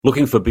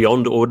Looking for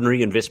beyond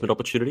ordinary investment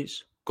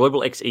opportunities?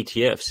 Global X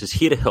ETFs is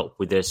here to help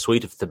with their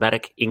suite of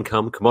thematic,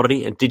 income,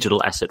 commodity, and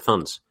digital asset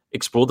funds.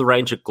 Explore the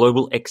range at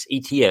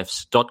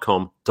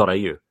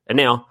globalxetfs.com.au. And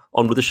now,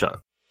 on with the show.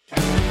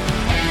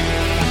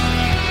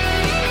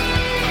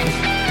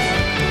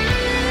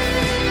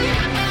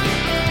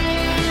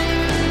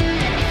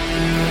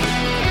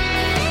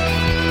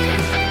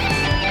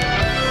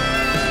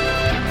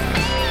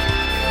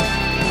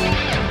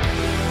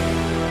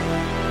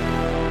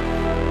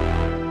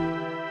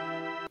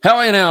 How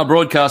are you now?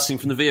 Broadcasting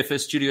from the VFS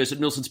studios at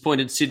Milson's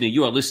Point in Sydney.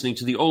 You are listening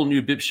to the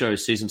all-new BIP Show,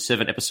 Season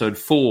 7, Episode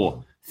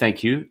 4.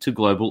 Thank you to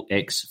Global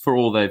X for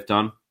all they've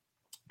done.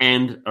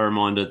 And a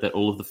reminder that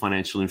all of the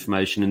financial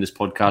information in this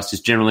podcast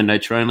is general in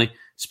nature only.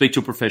 Speak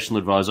to a professional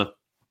advisor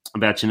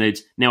about your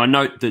needs. Now, I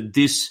note that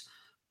this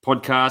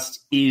podcast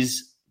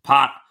is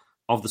part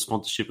of the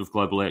sponsorship of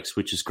Global X,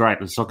 which is great.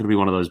 It's not going to be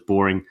one of those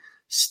boring,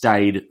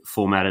 stayed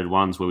formatted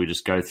ones where we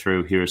just go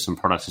through, here are some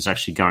products. It's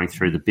actually going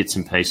through the bits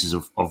and pieces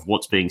of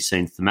what's being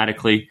seen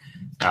thematically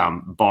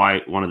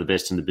by one of the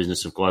best in the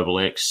business of Global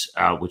X,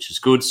 which is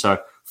good. So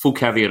full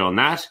caveat on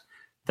that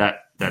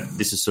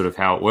this is sort of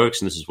how it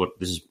works, and this is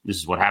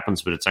what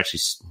happens. But it's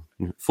actually,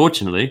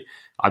 fortunately,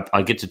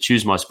 I get to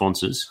choose my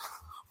sponsors.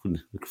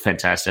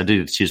 Fantastic. I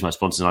do get to choose my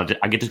sponsors. And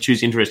I get to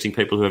choose interesting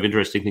people who have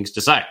interesting things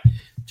to say,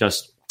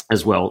 just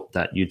as well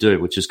that you do,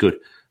 which is good.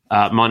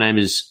 My name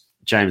is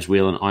James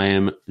Whelan. I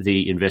am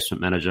the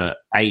investment manager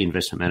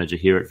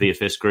here at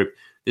VFS Group.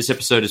 This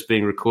episode is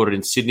being recorded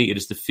in Sydney. It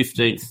is the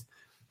 15th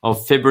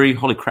of February.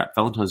 Holy crap,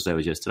 Valentine's Day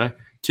was yesterday.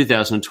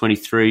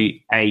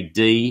 2023 AD.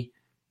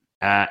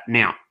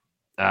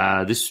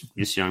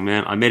 This young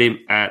man, I met him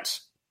at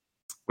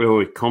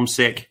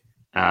ComSec,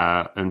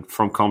 and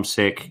from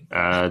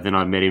ComSec, then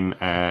I met him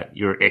at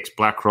your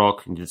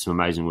ex-BlackRock and did some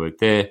amazing work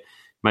there.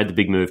 Made the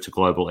big move to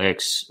Global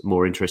X,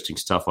 more interesting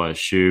stuff, I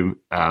assume,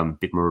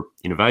 bit more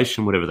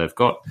innovation, whatever they've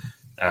got.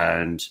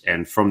 And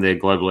from there,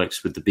 Global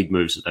X, with the big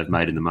moves that they've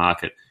made in the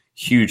market,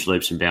 huge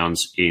leaps and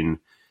bounds in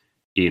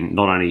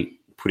not only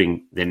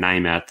putting their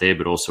name out there,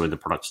 but also in the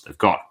products they've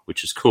got,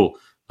 which is cool.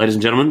 Ladies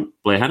and gentlemen,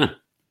 Blair Hannon.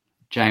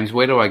 James,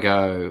 where do I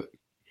go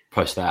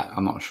post that?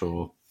 I'm not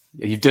sure.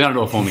 You've done it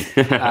all for me.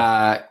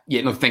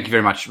 Look, thank you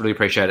very much. Really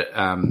appreciate it.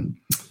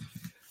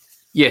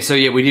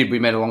 We did. We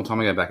met a long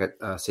time ago back at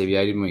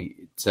CBA, didn't we?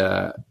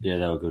 Yeah, they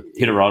were good.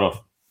 Hit it right off.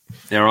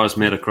 Our eyes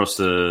met across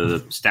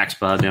the Stacks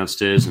bar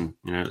downstairs, and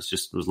it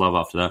was love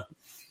after that.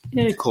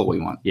 Yeah, call it what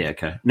you want. Yeah,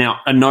 okay. Now,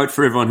 a note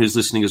for everyone who's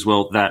listening as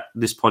well, that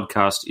this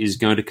podcast is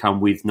going to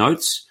come with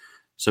notes.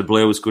 So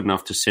Blair was good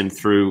enough to send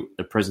through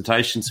a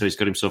presentation, so he's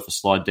got himself a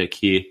slide deck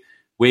here.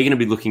 We're going to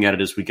be looking at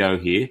it as we go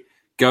here.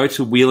 Go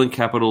to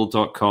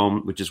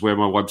wheelandcapital.com, which is where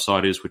my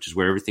website is, which is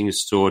where everything is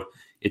stored.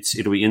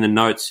 It'll be in the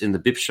notes in the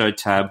BIP Show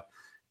tab.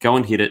 Go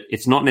and hit it.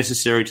 It's not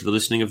necessary to the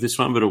listening of this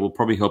one, but it will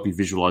probably help you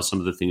visualize some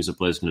of the things that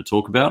Blair's going to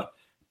talk about,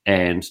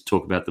 and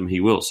talk about them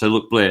he will. So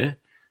look, Blair,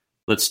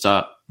 let's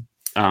start.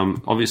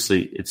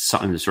 Obviously, it's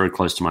something that's very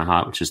close to my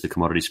heart, which is the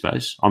commodity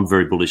space. I'm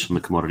very bullish on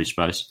the commodity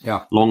space.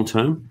 Yeah. Long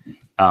term.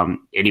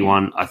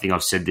 Anyone, I think I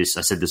said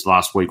this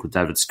last week with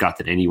David Scutt,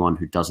 that anyone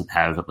who doesn't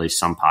have at least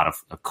some part of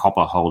a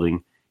copper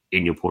holding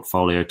in your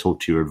portfolio, talk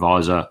to your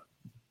advisor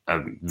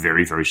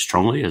very, very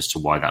strongly as to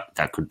why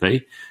that could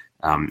be.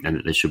 And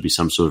that there should be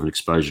some sort of an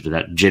exposure to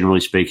that. Generally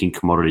speaking,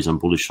 commodities I'm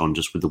bullish on,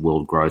 just with the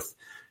world growth,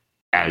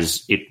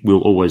 as it will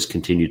always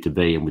continue to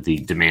be, and with the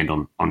demand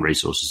on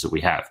resources that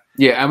we have.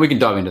 Yeah, and we can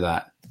dive into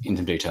that in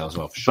some detail as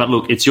well, for sure. But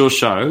look, it's your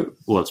show.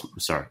 Well,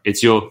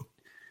 it's your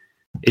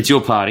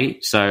party.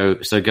 So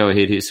go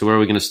ahead here. So where are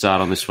we going to start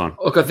on this one?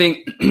 Look, I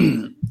think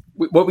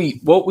what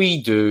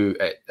we do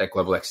at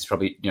Global X is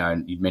probably,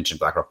 you mentioned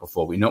BlackRock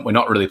before. We're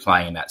not really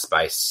playing in that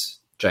space,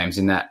 James.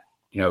 In that,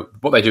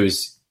 what they do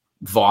is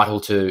vital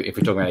to, if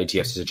we're talking about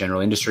ETFs as a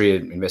general industry,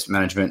 investment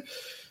management,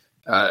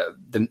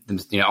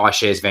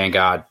 iShares,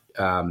 Vanguard,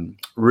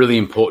 really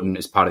important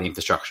as part of the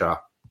infrastructure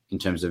in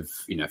terms of,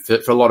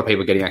 for a lot of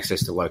people getting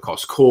access to low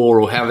cost core,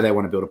 or however they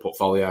want to build a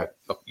portfolio.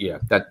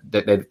 That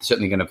they're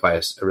certainly going to play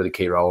a really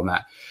key role in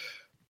that.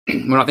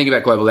 When I think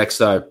about Global X,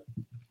 though,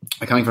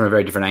 I'm coming from a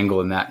very different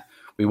angle in that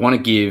we want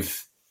to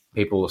give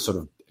people a sort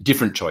of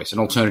different choice, an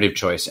alternative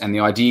choice. And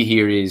the idea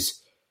here is,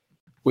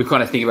 we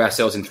kind of think of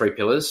ourselves in three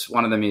pillars.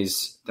 One of them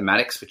is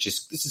thematics,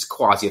 this is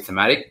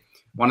quasi-thematic.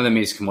 One of them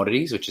is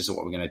commodities, which is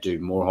what we're going to do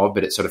more of,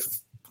 but it sort of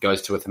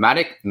goes to a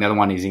thematic. And the other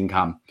one is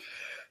income.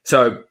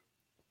 So,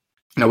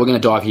 we're going to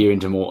dive here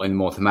into more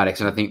thematics.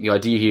 And I think the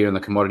idea here on the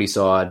commodity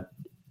side,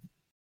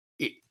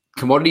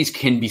 commodities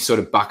can be sort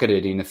of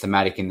bucketed in a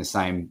thematic in the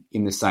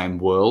same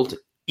world.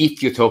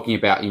 If you're talking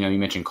about, you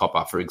mentioned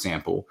copper, for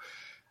example.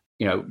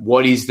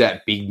 What is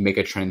that big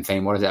mega trend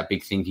theme? What is that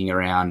big thinking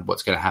around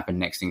what's going to happen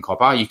next in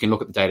copper? You can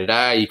look at the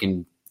day-to-day.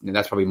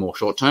 That's probably more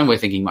short-term. We're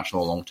thinking much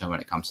more long-term when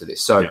it comes to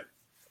this. So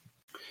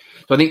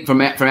I think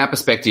from our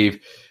perspective,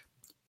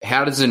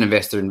 how does an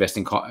investor invest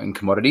in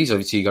commodities?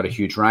 Obviously, you've got a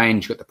huge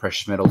range. You've got the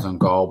precious metals and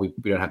gold. We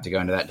don't have to go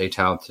into that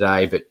detail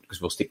today, but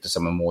because we'll stick to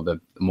some of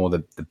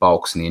the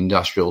bulks and the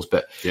industrials.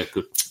 But yeah,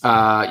 good.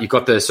 You've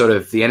got the sort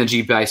of the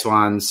energy-based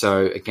ones.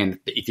 So again,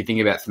 if you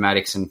think about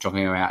thematics and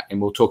talking about,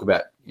 and we'll talk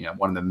about,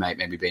 one of them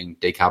maybe being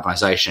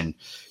decarbonisation,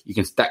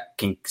 that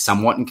can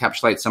somewhat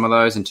encapsulate some of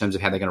those in terms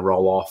of how they're going to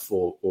roll off,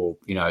 or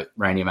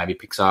uranium maybe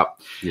picks up.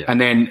 Yeah.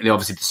 And then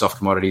obviously the soft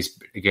commodities.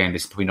 Again,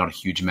 there's probably not a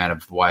huge amount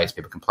of ways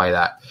people can play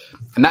that,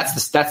 and that's the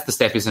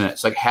step, isn't it?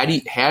 So like, how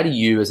do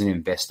you as an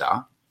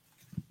investor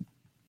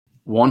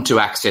want to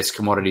access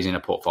commodities in a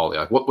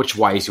portfolio? Which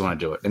ways do you want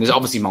to do it? And there's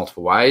obviously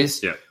multiple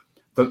ways. Yeah.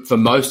 But for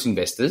most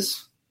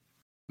investors,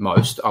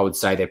 I would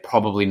say they're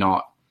probably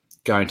not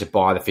going to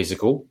buy the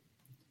physical,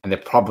 and they're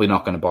probably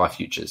not going to buy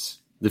futures.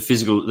 The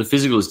physical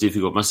is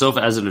difficult. Myself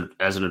as an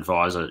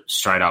advisor,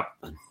 straight up,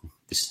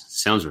 this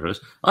sounds reverse.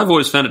 I've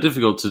always found it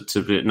difficult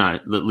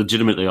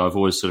legitimately. I've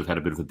always sort of had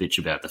a bit of a bitch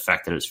about the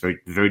fact that it's very,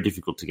 very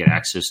difficult to get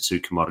access to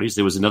commodities.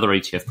 There was another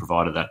ETF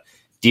provider that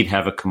did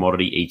have a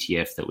commodity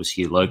ETF that was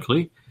here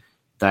locally.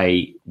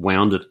 They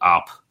wound it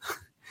up,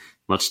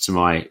 much to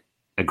my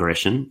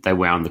aggression. They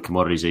wound the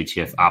commodities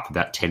ETF up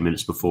about 10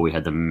 minutes before we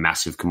had the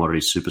massive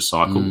commodity super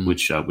cycle,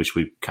 which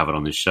we covered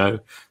on this show,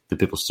 that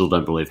people still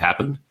don't believe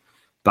happened.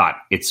 But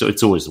it's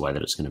always the way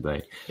that it's going to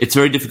be. It's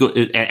very difficult.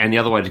 And the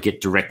other way to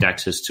get direct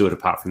access to it,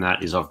 apart from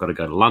that, is I've got to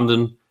go to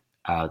London.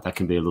 That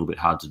can be a little bit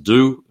hard to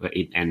do.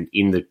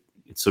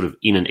 It's sort of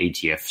in an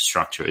ETF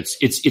structure. It's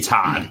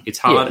hard. It's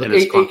hard, and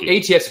it's clunky.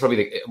 ETFs are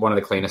probably one of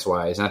the cleanest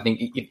ways. And I think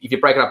if you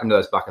break it up into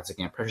those buckets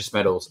again, precious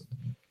metals,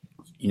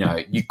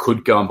 you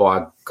could go and buy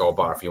a gold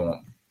bar if you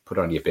want, put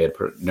it on your bed.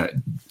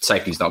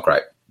 Safety's not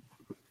great.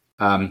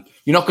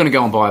 You're not going to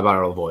go and buy a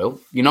barrel of oil.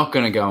 You're not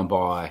going to go and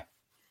buy,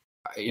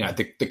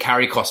 the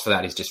carry cost for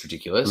that is just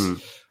ridiculous.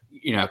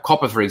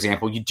 Copper, for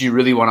example, do you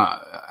really want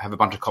to have a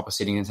bunch of copper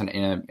sitting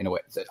in a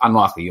warehouse?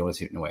 Unlikely. You want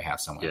to sit in a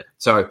warehouse somewhere.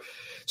 Yeah.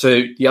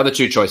 So the other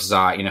two choices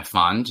are in a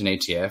fund, an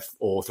ETF,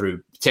 or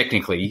through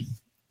equities.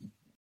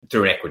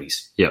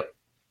 Yeah.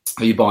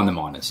 Are you buying the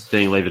miners?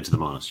 Then you leave it to the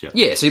miners, yeah.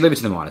 Yeah, so you leave it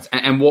to the miners.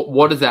 And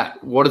what does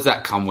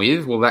that come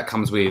with? Well, that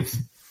comes with,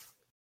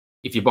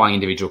 if you're buying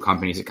individual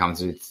companies, it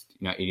comes with,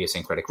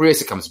 idiosyncratic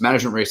risk, it comes with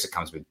management risk, it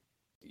comes with,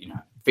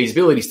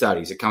 feasibility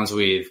studies, it comes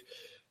with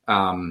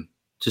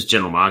just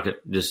general market,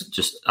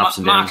 just ups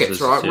and downs.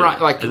 Markets, right? Yeah. Right,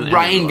 like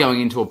rain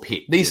going into a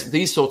pit.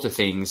 These sorts of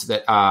things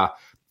that are,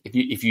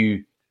 if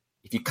you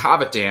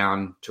carve it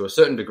down to a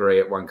certain degree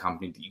at one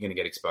company, you're going to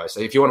get exposed.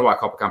 So if you want to buy a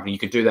copper company, you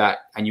can do that,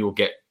 and you will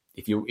get,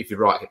 if you're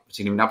right,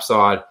 significant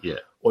upside. Yeah.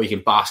 Or you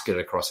can basket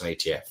it across an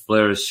ETF.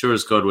 Blair, as sure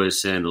as God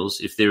wears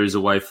sandals, if there is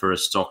a way for a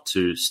stock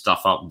to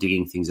stuff up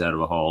digging things out of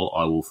a hole,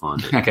 I will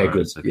find it. Okay,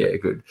 good. Okay. Yeah,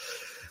 good.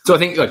 So I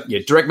think,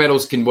 direct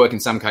metals can work in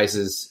some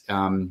cases.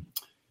 And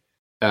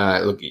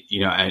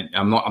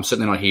I'm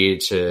certainly not here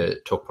to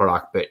talk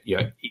product, but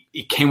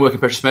it can work in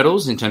precious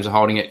metals in terms of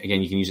holding it.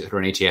 Again, you can use it through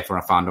an ETF or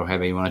a fund or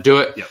however you want to do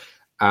it.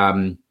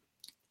 Yep.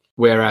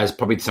 Whereas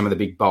probably some of the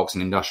big bulks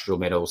and industrial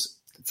metals,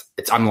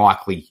 it's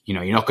unlikely.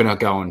 You're not going to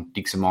go and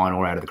dig some iron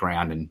ore out of the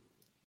ground and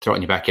throw it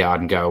in your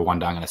backyard and go, one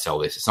day I'm going to sell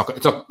this. It's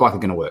not likely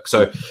going to work.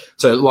 So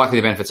likely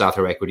the benefits are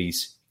through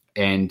equities,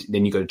 and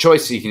then you've got a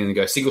choice. So you can either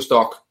go single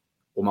stock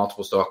or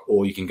multiple stock,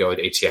 or you can go with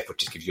ETF, which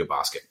just gives you a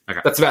basket. Okay.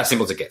 That's about as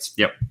simple as it gets.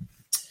 Yep.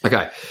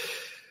 Okay.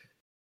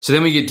 So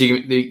then you're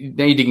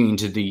digging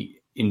into the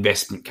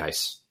investment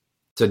case.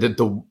 So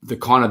the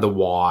kind of the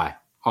why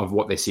of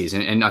what this is.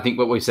 And I think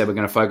what we said, we're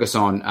going to focus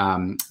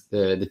on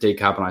the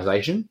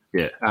decarbonisation.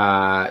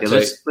 Yeah.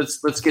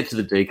 Let's get to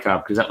the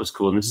decarb, because that was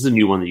cool. And this is a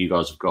new one that you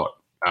guys have got.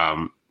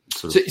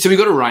 So we've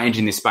got a range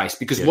in this space,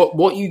 because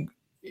what you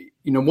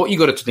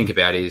got to think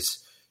about is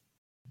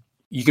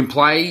you can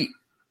play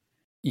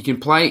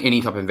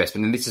any type of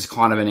investment, and this is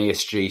kind of an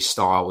ESG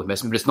style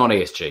investment, but it's not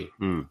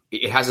ESG.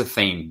 It has a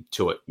theme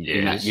to it.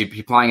 Yes.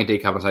 You're playing a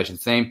decarbonisation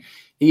theme.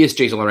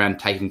 ESG is all around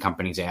taking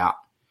companies out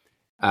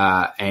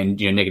and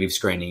negative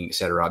screening,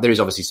 etc. There is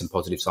obviously some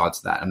positive sides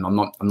to that, and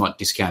I'm not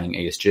discounting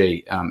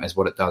ESG as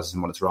what it does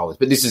and what its role is.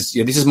 But this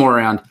is more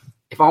around,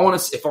 if I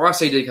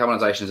see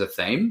decarbonisation as a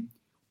theme,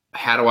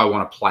 how do I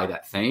want to play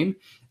that theme?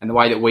 And the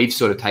way that we've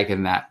sort of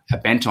taken a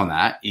bent on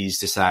that is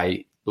to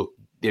say, look,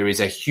 there is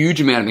a huge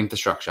amount of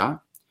infrastructure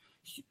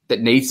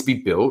that needs to be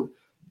built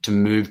to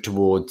move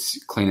towards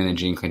clean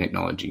energy and clean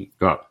technology.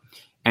 Right.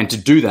 And to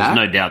do that,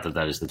 there's no doubt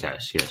that is the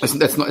case. Yes.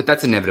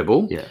 That's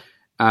inevitable. Yeah.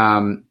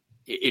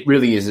 It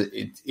really is.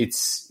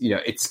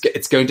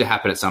 It's going to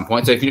happen at some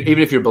point. So even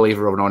if you're a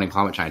believer or not in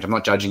climate change, I'm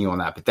not judging you on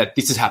that, but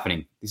this is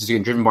happening. This is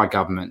being driven by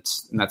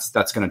governments, and that's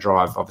going to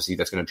drive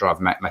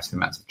massive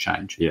amounts of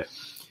change. Yeah.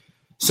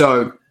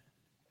 So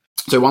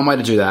one way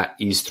to do that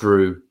is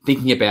through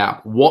thinking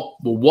about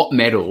what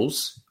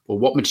metals or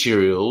what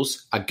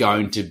materials are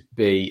going to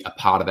be a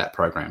part of that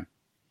program.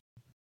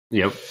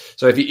 Yep.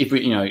 So if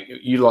we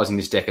utilizing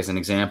this deck as an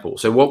example,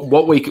 so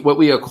what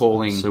we are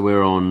calling, so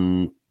we're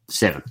on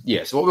 7.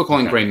 Yeah. So what we're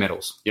calling green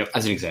metals,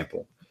 as an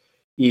example,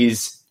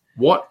 is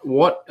what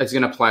is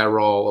going to play a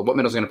role, or what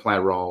metals are going to play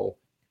a role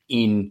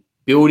in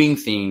building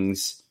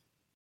things,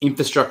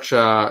 infrastructure,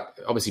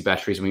 obviously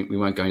batteries. We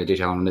won't go into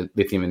detail on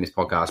lithium in this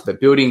podcast, but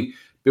building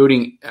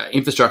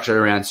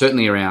infrastructure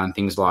certainly around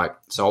things like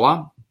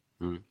solar,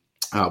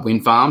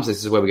 wind farms.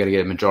 This is where we're going to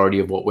get a majority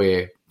of what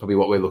we're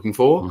looking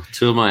for.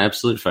 Two of my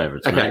absolute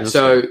favorites. Okay,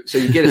 so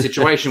you get a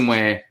situation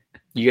where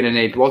you're going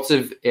to need lots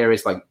of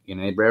areas, like you're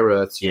going to need rare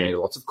earths, you're going to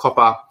need lots of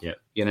copper, you're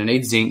going to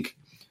need zinc,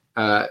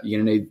 you're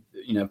going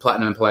to need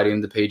platinum and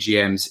palladium, the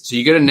PGMs. So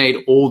you're going to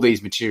need all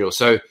these materials.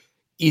 So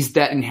is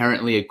that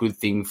inherently a good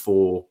thing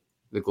for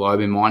the globe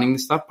in mining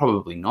this stuff?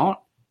 Probably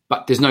not.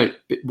 But there's no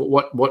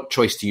what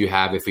choice do you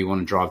have if we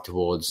want to drive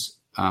towards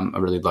a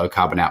really low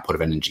carbon output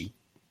of energy?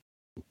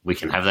 We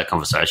can have that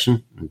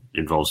conversation. It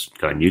involves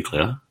going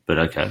nuclear, but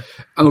okay.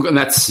 And look, and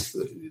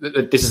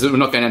we're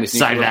not going down this.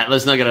 Say that.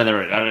 Let's not get another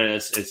route.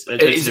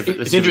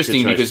 It's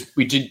interesting because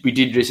we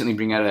did recently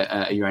bring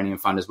out a uranium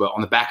fund as well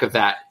on the back of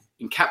that,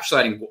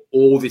 encapsulating what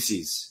all this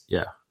is.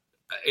 Yeah.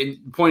 And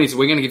the point is,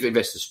 we're going to give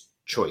investors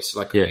choice.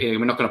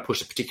 We're not going to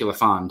push a particular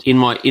fund. In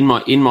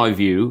my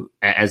view,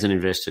 as an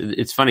investor,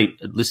 it's funny,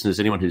 listeners,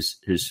 anyone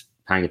who's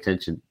paying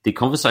attention, the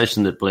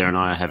conversation that Blair and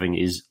I are having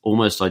is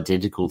almost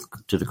identical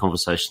to the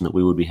conversation that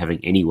we would be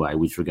having anyway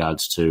with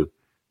regards to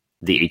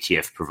the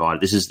ETF provider.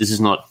 This is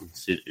not.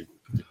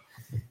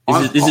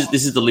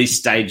 This is the least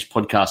staged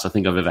podcast I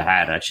think I've ever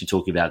had actually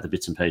talking about the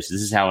bits and pieces.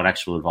 This is how an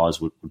actual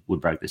advisor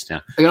would break this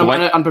down.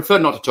 I prefer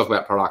not to talk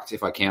about products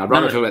if I can. I'd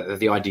rather talk about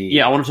the idea.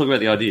 Yeah, I want to talk about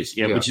the ideas.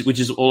 Yeah. Which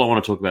is all I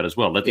want to talk about as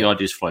well. Let the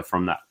ideas flow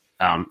from that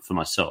for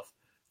myself.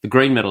 The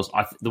green metals,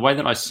 the way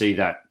that I see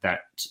that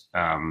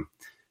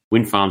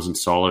wind farms and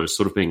solar is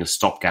sort of being a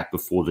stopgap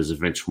before there's an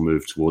eventual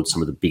move towards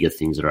some of the bigger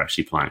things that are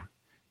actually playing,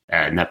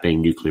 and that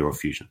being nuclear or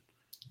fusion.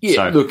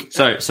 Yeah,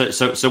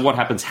 so what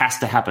happens has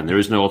to happen. There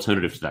is no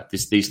alternative to that.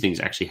 These things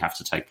actually have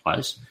to take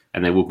place,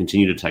 and they will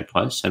continue to take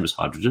place. Same as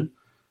hydrogen.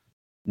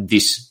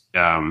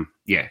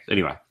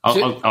 Anyway,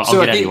 I'll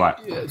get anyway.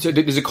 So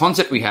there's a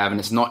concept we have, and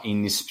it's not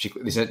in this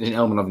particular. There's an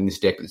element of in this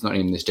deck, but it's not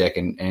in this deck,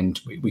 and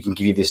we can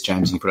give you this,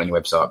 James, and you put it on your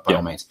website by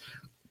all means.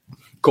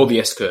 Called the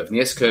S curve, and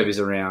the S curve is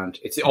around.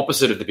 It's the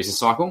opposite of the business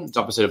cycle. It's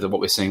opposite of what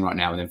we're seeing right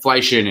now with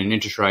inflation and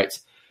interest rates.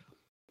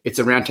 It's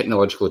around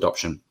technological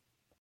adoption.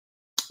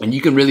 And you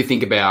can really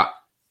think about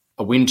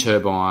a wind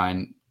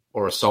turbine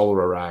or a solar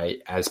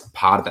array as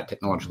part of that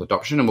technological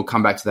adoption. And we'll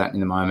come back to that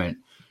in a moment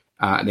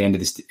at the end of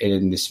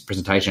this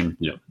presentation.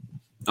 Yeah.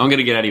 I'm going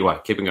to get out of your way.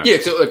 Keep it going. Yeah,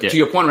 so to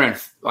your point around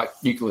like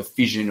nuclear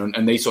fission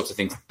and these sorts of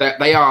things,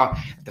 they are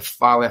at the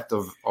far left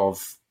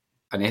of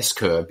an S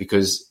curve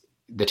because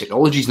the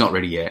technology is not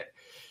ready yet.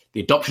 The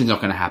adoption is not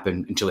going to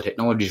happen until the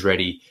technology is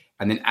ready.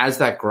 And then as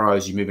that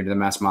grows, you move into the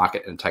mass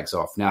market and it takes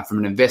off. Now, from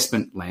an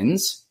investment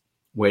lens,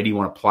 where do you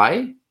want to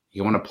play?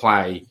 You want to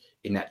play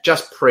in that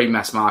just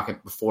pre-mass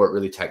market before it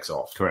really takes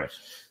off. Correct.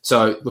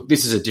 So, look,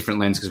 this is a different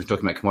lens because we're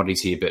talking about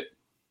commodities here, but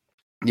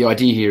the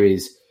idea here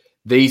is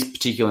these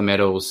particular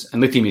metals,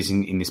 and lithium is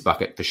in this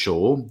bucket for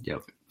sure.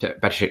 Yep.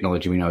 Battery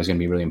technology we know is going to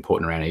be really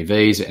important around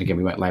EVs. And again,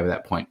 we won't labour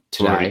that point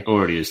today.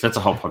 Already is. That's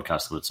a whole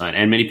podcast on its own.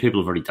 And many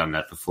people have already done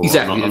that before.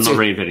 Exactly. I'm not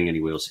reinventing any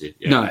wheels here.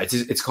 Yeah. No,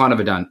 it's kind of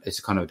a done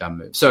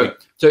move. So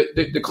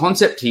the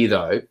concept here,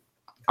 though,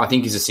 I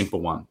think is a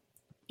simple one.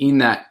 In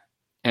that,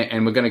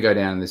 and we're going to go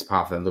down this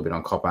path a little bit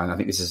on copper, and I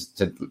think this is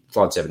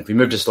slide 7. If we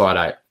move to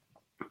slide 8,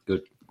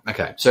 good.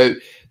 Okay, so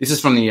this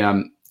is from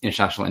the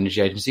International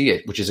Energy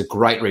Agency, which is a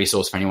great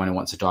resource for anyone who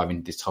wants to dive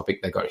into this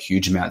topic. They've got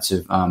huge amounts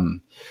of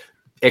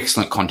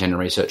excellent content and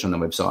research on the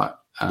website.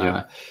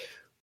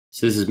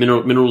 So this is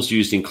minerals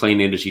used in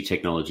clean energy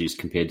technologies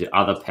compared to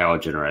other power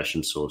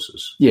generation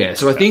sources. Yeah,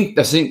 so okay.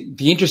 I think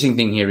the interesting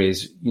thing here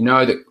is,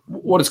 that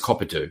what does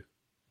copper do?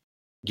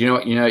 Do you know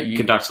what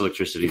conducts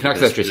electricity?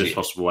 Conducts electricity. It's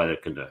possible way that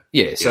it can do.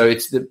 Yeah, so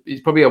it's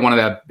probably one of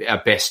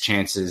our best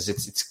chances.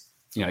 It's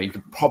you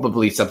could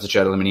probably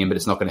substitute aluminium, but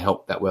it's not going to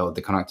help that well.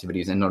 The conductivity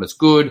is not as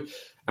good.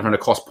 And from a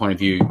cost point of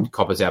view,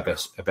 copper's our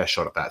best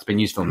shot at that. It's been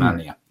used for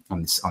millennia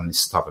on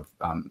this type of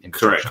infrastructure.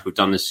 Correct. We've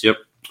done this. Yep.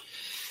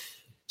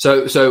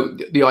 So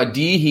the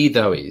idea here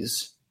though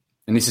is,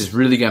 and this is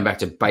really going back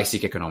to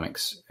basic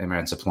economics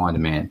around supply and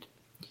demand.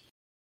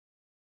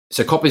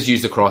 So copper is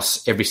used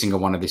across every single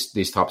one of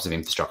these types of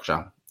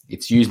infrastructure.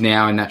 It's used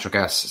now in natural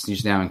gas. It's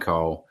used now in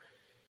coal.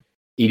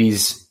 It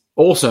is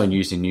also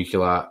used in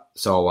nuclear,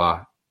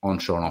 solar,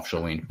 onshore and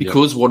offshore wind.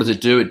 Because what does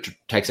it do? It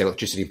takes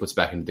electricity and puts it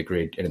back into the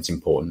grid, and it's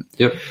important.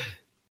 Yep.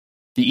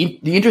 The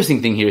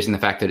interesting thing here is in the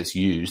fact that it's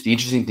used. The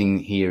interesting thing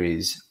here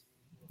is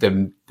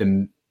the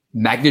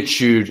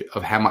magnitude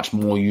of how much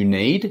more you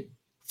need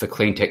for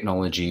clean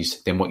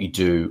technologies than what you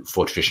do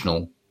for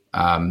traditional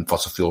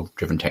fossil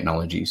fuel-driven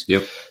technologies.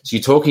 Yep. So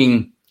you're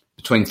talking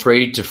between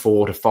 3 to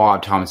 4 to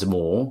 5 times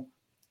more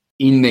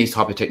in these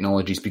type of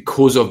technologies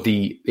because of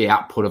the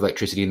output of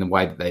electricity and the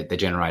way that they're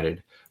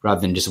generated,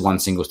 rather than just one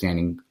single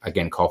standing,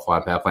 again,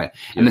 coal-fired power plant.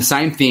 Yep. And the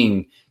same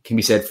thing can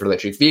be said for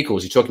electric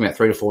vehicles. You're talking about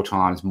 3 to 4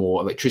 times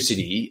more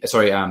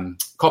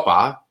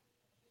copper,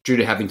 due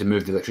to having to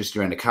move the electricity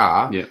around a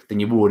car than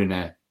you would in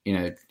a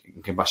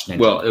combustion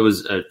engine. Well, it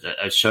was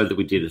a show that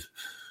we did a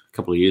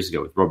couple of years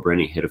ago with Rob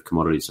Rennie, head of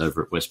commodities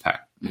over at Westpac,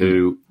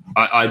 who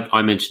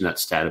I mentioned that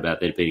stat about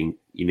there being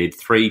you need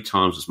 3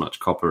 times as much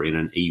copper in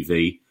an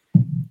EV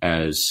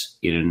as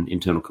in an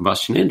internal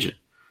combustion engine.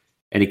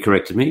 And he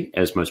corrected me,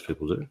 as most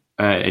people do.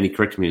 And he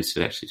corrected me and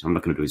said, actually, I'm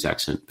not going to do his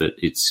accent, but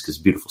it's because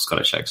beautiful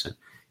Scottish accent.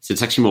 He said,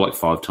 it's actually more like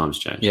 5 times,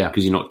 James,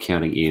 because you're not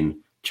counting in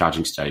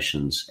charging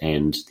stations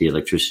and the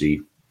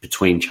electricity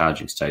between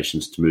charging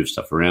stations to move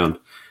stuff around.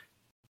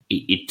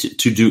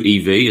 To do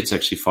EV, it's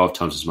actually 5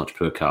 times as much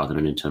per car than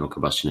an internal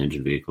combustion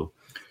engine vehicle.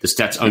 The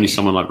stats only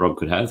someone like Rob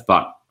could have,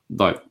 but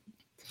like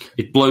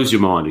it blows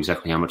your mind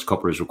exactly how much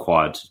copper is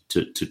required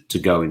to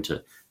go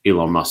into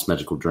Elon Musk's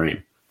magical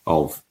dream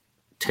of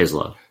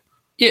Tesla.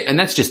 Yeah, and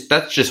that's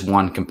just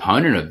one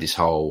component of this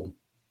whole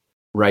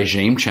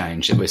regime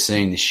change that we're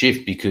seeing, this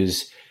shift,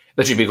 because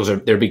electric vehicles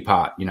they're a big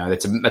part. You know,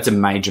 that's a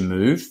major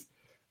move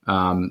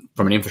from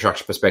an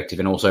infrastructure perspective,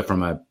 and also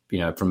from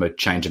a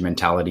change of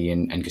mentality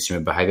and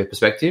consumer behavior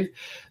perspective.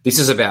 This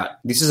is about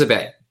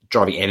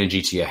driving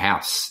energy to your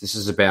house. This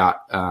is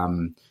about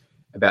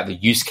the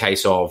use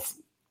case of,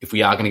 if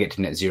we are going to get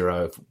to net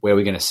zero, where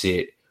we're going to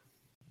sit.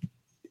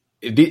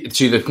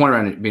 To the point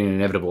around it being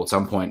inevitable at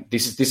some point,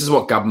 this is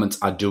what governments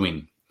are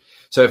doing.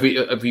 So if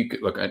we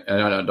look, I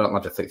don't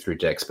like to flick through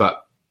decks,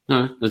 but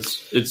no,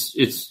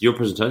 it's your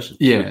presentation.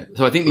 Yeah.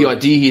 So I think the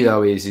idea here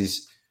though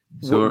is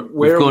so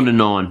we've gone to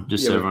 9.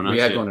 Just so everyone knows. We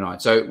have gone to 9.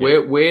 So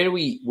where are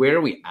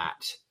we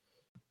at?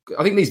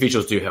 I think these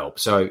visuals do help.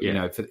 So you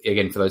know, for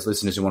those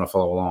listeners who want to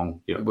follow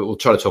along, we'll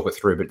try to talk it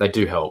through, but they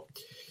do help.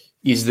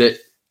 Is that,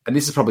 and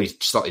this is probably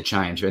slightly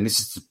changed, and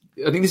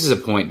I think this is a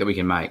point that we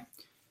can make.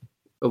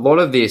 A lot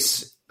of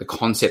this, the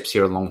concepts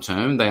here are long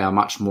term. They are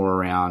much more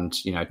around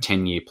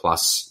 10-year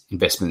plus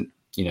investment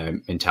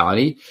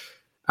mentality.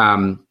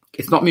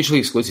 It's not mutually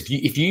exclusive.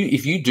 If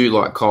you do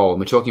like coal, and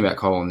we're talking about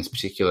coal on this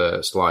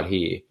particular slide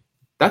here,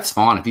 that's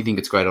fine if you think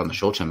it's great on the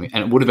short term,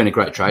 and it would have been a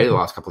great trade the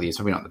last couple of years.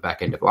 Probably not the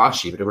back end of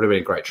last year, but it would have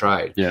been a great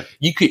trade. Yeah,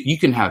 you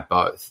can have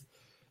both.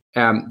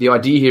 The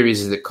idea here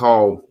is that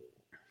coal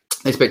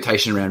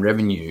expectation around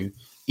revenue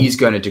is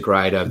going to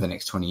degrade over the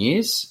next 20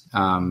 years.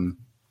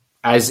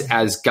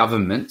 As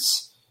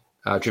governments,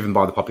 driven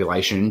by the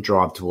population,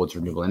 drive towards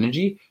renewable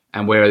energy.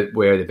 And where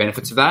are the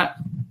benefits of that?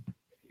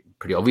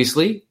 Pretty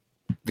obviously,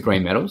 the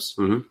green metals.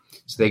 Mm-hmm.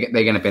 So they're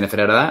going to benefit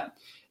out of that.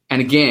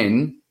 And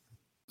again,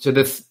 so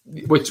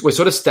we're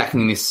sort of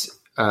stacking these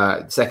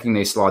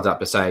slides up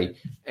to say,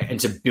 and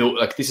to build,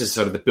 like, this is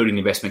sort of the building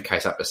investment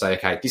case up to say,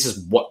 okay, this is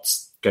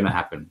what's going to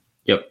happen.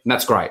 Yep. And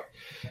that's great.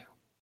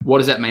 What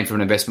does that mean from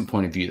an investment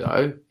point of view,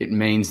 though? It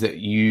means that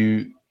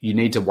you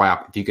need to weigh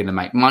up if you're going to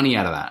make money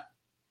out of that.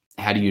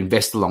 How do you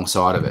invest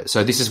alongside of it?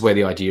 So this is where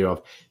the idea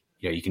of,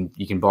 you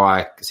can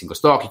buy a single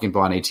stock, you can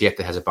buy an ETF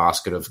that has a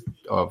basket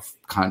of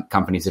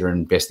companies that are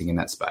investing in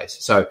that space.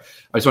 So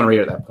I just want to read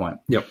at that point.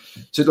 Yep.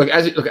 So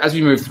as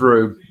we move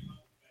through,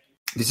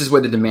 this is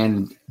where the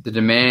demand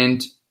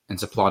and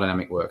supply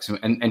dynamic works.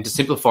 And to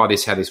simplify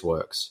this, how this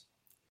works,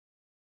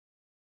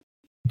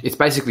 it's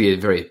basically a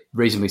very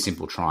reasonably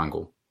simple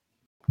triangle.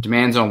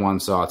 Demand's on one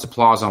side,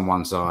 supply's on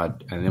one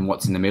side, and then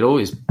what's in the middle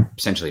is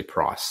essentially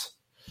price.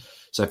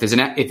 So if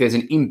there's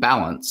an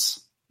imbalance,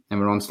 and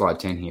we're on slide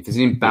 10 here, if there's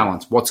an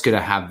imbalance, what's going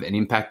to have an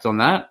impact on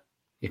that?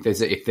 If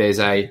there's a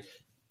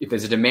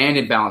demand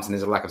imbalance and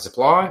there's a lack of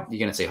supply, you're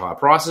going to see higher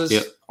prices.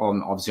 Yep.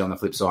 Obviously on the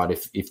flip side,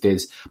 if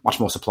there's much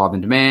more supply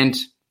than demand,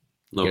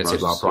 you're going to see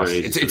lower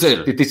prices.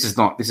 This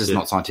is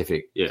not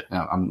scientific. Yeah,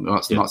 I'm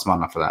not smart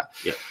enough for that.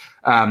 Yeah.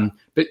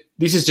 But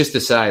this is just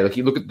to say, like,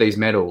 you look at these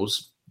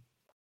metals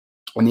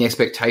and the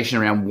expectation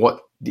around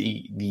what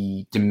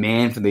the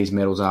demand for these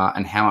metals are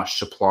and how much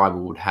supply we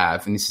would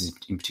have, and this is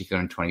in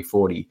particular in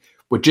 2040,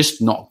 we're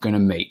just not going to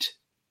meet.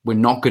 We're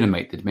not going to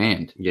meet the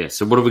demand. Yeah.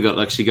 So what have we got?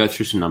 Actually, go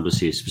through some numbers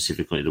here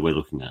specifically that we're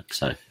looking at.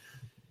 So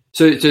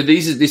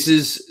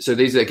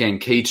these are again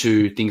key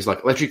to things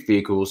like electric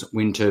vehicles,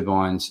 wind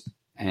turbines,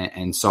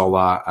 and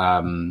solar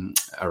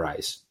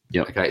arrays.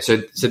 Yeah. Okay.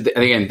 So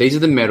again, these are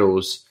the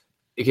metals.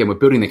 Again, we're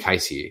building the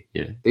case here.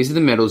 Yeah. These are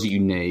the metals that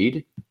you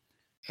need.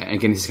 And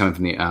again, this is coming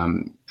from the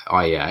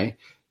IEA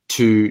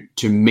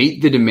to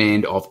meet the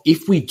demand of,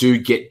 if we do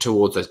get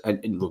towards those.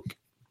 And look,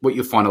 what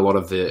you'll find, a lot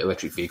of the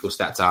electric vehicle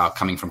stats are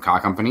coming from car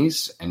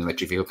companies and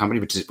electric vehicle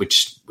companies,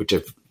 which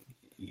are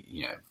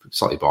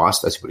slightly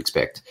biased, as you would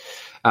expect.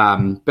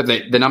 But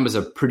the numbers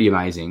are pretty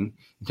amazing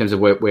in terms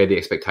of where the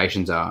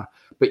expectations are.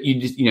 But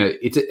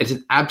it's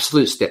an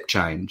absolute step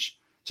change.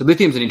 So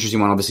lithium's an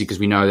interesting one, obviously, because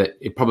we know that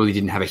it probably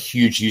didn't have a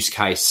huge use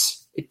case.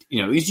 It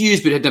was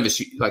used, but it had never,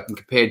 like,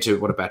 compared to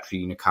what a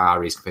battery in a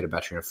car is compared to a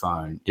battery in a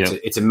phone. Yep.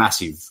 It's a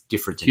massive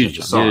difference in terms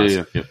of size.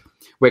 Yeah.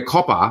 Where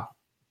copper's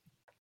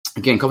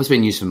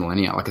been used for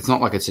millennia. Like, it's not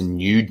like it's a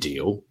new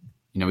deal.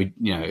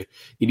 It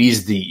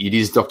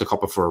is Dr.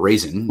 Copper for a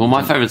reason. Well,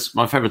 my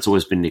favorite's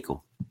always been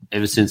nickel.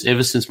 Ever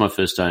since my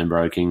first day in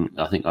broking,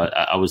 I think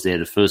I was there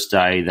the first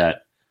day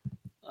that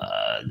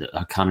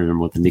I can't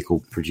remember what the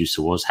nickel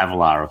producer was,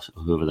 Havilar or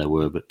whoever they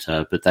were, but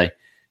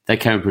they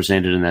came and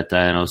presented in that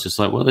day, and I was just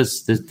like, well,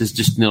 there's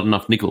just not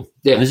enough nickel.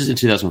 Yeah. And this is in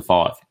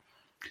 2005.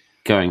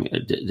 going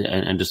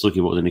and just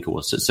looking at what the nickel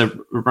was. So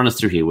run us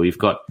through here. Where you've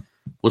got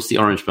what's the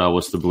orange bar,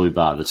 what's the blue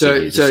bar? That's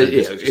it's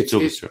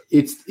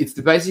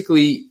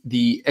basically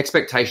the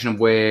expectation of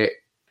where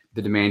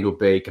the demand will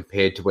be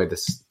compared to where the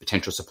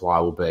potential supply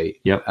will be.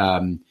 Yep.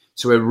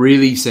 So we're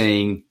really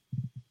seeing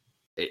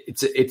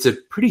it's a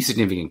pretty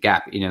significant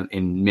gap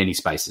in many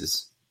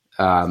spaces.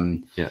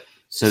 Yeah.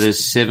 So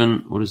there's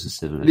 7. What is the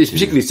 7? There's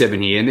particularly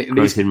 7 here. And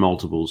growth in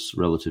multiples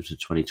relative to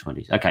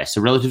 2020. Okay, so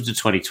relative to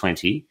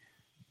 2020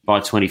 by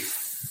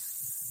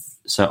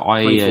 2040. So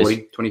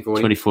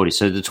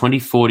the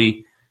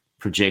 2040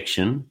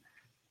 projection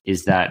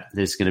is that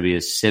there's going to be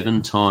a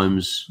 7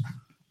 times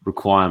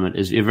requirement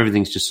if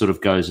everything just sort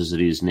of goes as it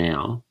is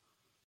now.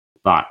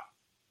 But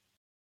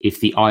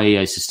if the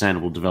IEA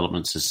Sustainable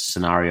Development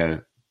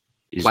Scenario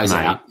plays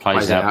out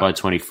by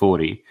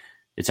 2040,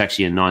 it's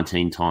actually a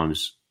 19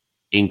 times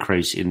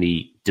increase in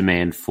the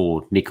demand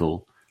for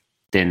nickel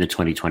than the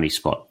 2020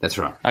 spot. That's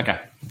right. Okay.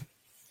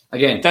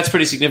 Again, that's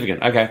pretty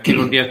significant. Okay. Keep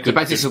on. Yeah, so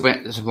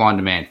basically supply and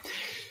demand.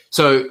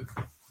 So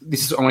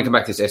I want to come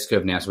back to this S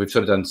curve now. So we've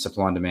sort of done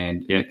supply and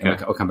demand. Yeah.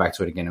 And I'll come back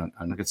to it again.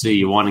 I can see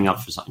you're winding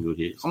up for something good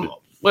here.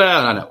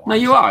 Well, I don't want. No,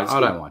 you are. I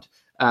don't want.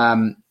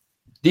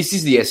 This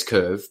is the S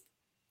curve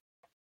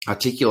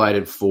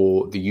articulated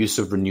for the use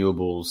of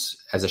renewables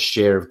as a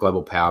share of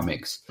global power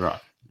mix. Right.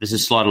 This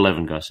is slide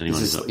 11, guys. You're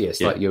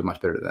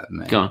much better at that than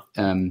me. Go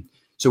on.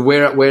 So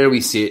where do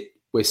we sit?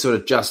 We're sort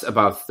of just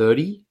above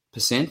 30%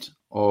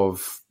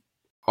 of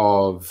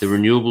the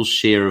renewables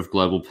share of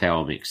global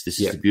power mix. This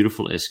is the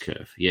beautiful S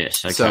curve.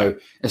 Yes. Okay. So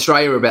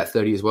Australia, we're about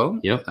 30 as well.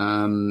 Yep.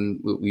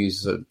 We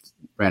use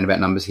roundabout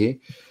numbers here.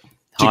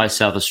 Hi,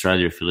 South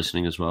Australia, if you're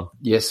listening as well.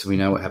 Yes, we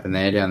know what happened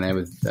down there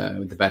with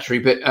the battery.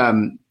 But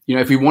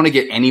if we want to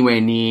get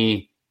anywhere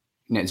near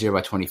net zero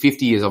by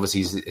 2050,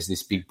 is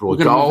this big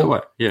broad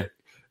goal. Yeah.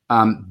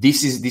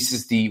 This is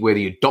where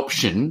the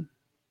adoption.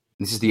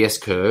 This is the S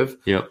curve.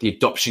 Yep. The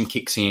adoption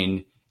kicks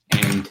in,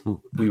 and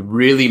we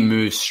really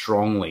move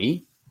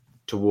strongly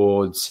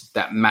towards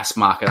that mass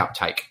market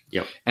uptake.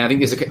 Yep. And I think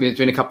there's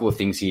been a couple of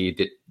things here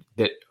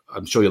that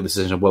I'm sure your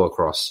listeners are well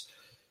across.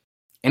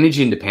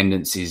 Energy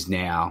independence is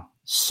now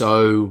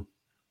so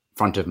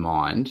front of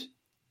mind,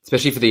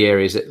 especially for the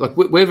areas that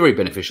we're very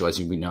beneficial,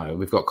 as we know.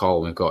 We've got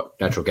coal, we've got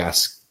natural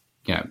gas.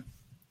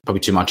 Probably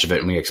too much of it,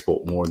 and we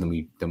export more than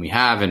we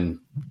have, and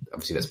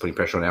obviously that's putting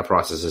pressure on our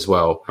prices as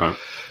well. Right.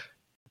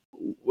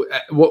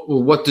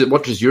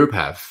 What does Europe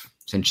have?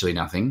 Essentially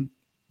nothing.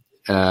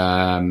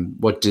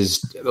 What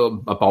does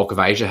a bulk of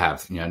Asia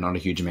have? Not a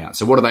huge amount.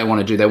 So what do they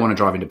want to do? They want to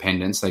drive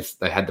independence.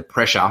 They had the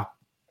pressure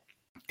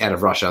out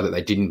of Russia that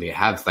they didn't really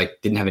have. They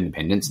didn't have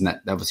independence, and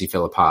that obviously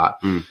fell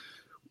apart.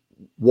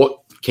 What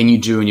can you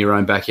do in your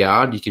own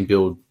backyard? You can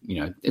build,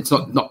 it's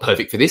not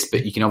perfect for this,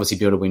 but you can obviously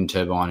build a wind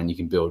turbine and you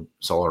can build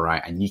solar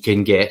array and you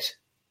can get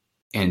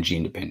energy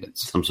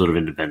independence. Some sort of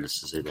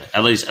independence is there.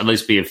 At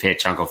least be a fair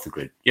chunk off the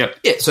grid. Yep.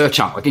 Yeah, so a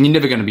chunk. And you're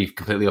never going to be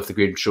completely off the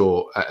grid,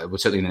 sure,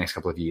 certainly in the next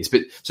couple of years.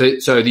 But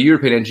so the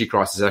European energy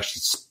crisis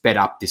actually sped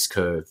up this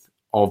curve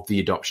of the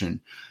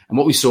adoption. And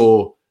what we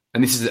saw,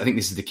 and I think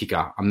this is the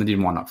kicker. I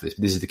didn't wind up for this,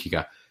 but this is the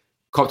kicker.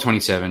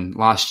 COP27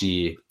 last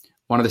year,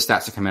 one of the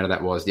stats that came out of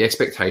that was the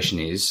expectation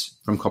is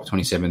from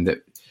COP27 that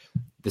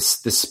the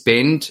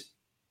spend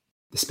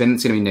that's going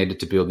to be needed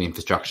to build the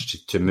infrastructure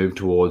to move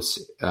towards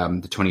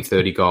the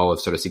 2030 goal of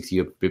sort of 60,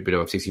 a bit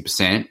over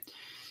 60%,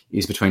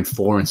 is between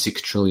 $4 and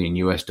 $6 trillion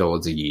US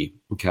dollars a year.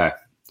 Okay.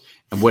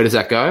 And where does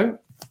that go?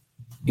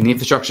 In the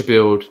infrastructure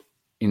build,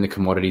 in the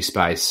commodity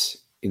space,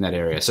 in that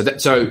area. So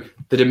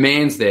the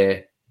demand's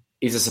there.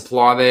 Is the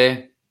supply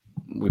there?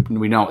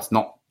 We know it's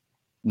not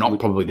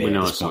probably there. We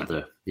know it's not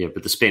there. Yeah,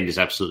 but the spend is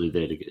absolutely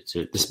there to get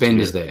to. The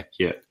spend is there.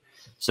 Yeah.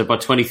 So by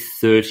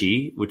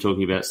 2030, we're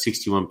talking about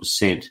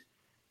 61%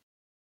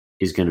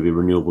 is going to be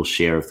renewable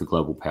share of the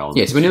global power.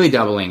 Yeah, so we're nearly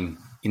doubling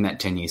in that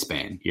 10-year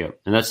span. Yeah,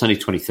 and that's only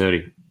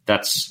 2030.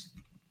 That's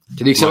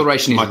so the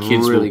acceleration my is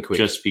kids really will quick.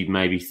 Just be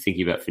maybe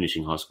thinking about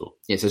finishing high school.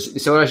 Yeah, so the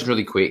acceleration is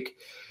really quick,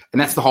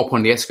 and that's the whole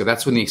point of the S curve.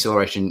 That's when the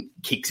acceleration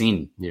kicks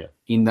in. Yeah,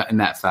 in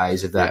that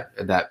phase of that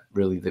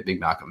really the big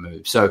market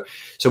move. So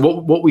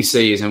what we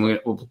see is, and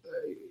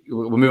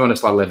we'll move on to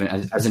slide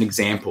 11 as an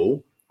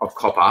example of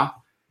copper.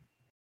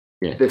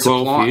 Yeah, the 12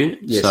 supply, here.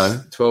 Yes,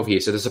 so 12 here.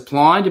 So the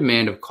supply and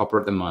demand of copper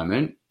at the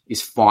moment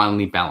is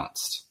finally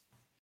balanced.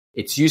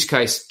 Its use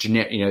case,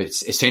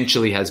 it's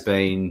essentially has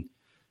been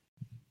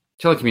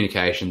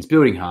telecommunications,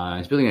 building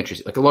homes, building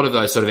electricity, like a lot of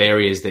those sort of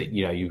areas that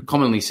you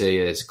commonly see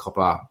as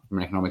copper from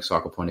an economic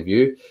cycle point of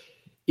view.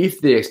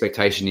 If the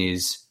expectation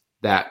is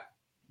that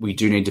we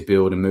do need to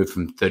build and move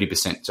from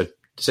 30%, so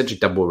essentially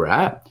double where we're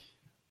at,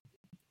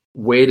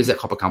 where does that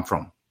copper come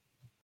from?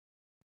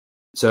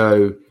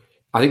 So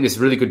I think there's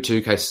really good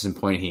two cases in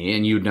point here,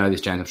 and you would know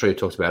this, James. I'm sure you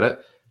talked about it.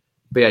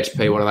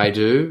 BHP, what do they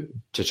do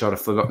to try to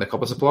firm up their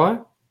copper supply?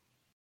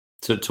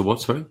 To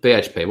what, sorry?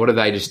 BHP, what do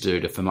they just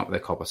do to firm up their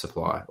copper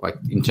supply, like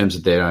in terms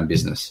of their own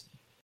business?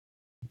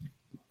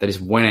 They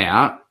just went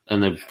out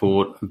and they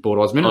bought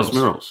Oz Minerals. Oz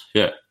Minerals,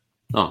 yeah.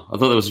 Oh, I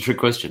thought that was a trick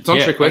question. It's not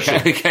a trick question.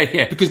 Okay,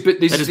 yeah. Because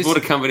they just bought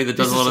a company that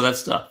does a lot of that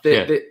stuff.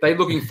 They're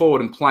looking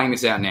forward and playing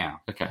this out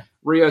now. Okay.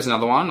 Rio's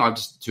another one. I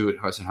just do it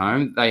close at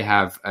home. They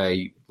have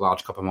a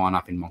large copper mine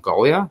up in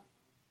Mongolia.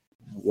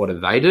 What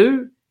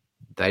do?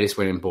 They just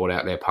went and bought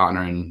out their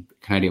partner in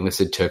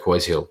Canadian-listed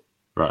Turquoise Hill.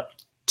 Right.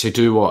 To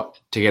do what?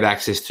 To get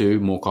access to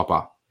more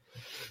copper.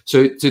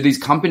 So these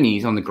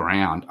companies on the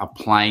ground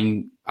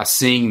are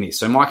seeing this.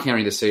 So Mike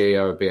Henry, the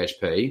CEO of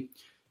BHP,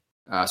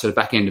 sort of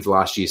back end of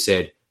last year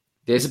said,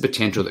 there's a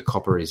potential that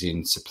copper is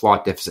in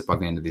supply deficit by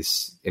the end of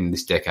this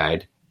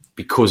decade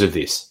because of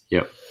this.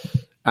 Yep.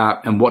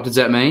 And what does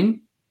that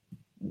mean?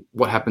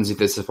 What happens if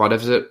there's a supply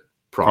deficit?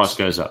 Price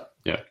goes up.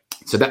 Yeah.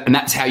 So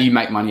that's how you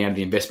make money out of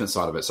the investment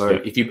side of it. So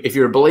if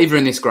you're a believer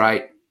in this,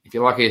 great. If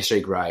you like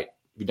ESG, great.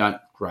 If you don't,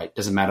 great.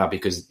 Doesn't matter,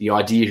 because the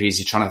idea is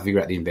you're trying to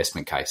figure out the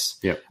investment case.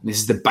 Yeah. This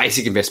is the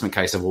basic investment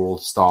case of all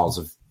styles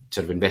of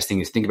sort of investing,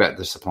 is think about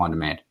the supply and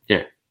demand.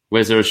 Yeah.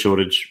 Where's there a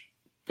shortage?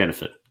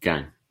 Benefit,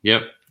 gain.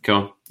 Yep. Go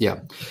on. Yeah.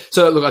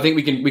 So look, I think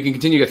we can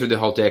continue to go through the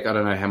whole deck. I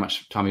don't know how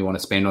much time you want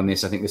to spend on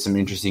this. I think there's some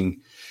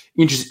interesting,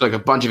 like a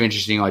bunch of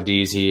interesting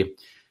ideas here.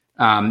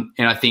 And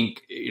I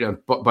think,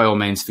 by all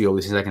means, for your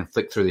listeners, they can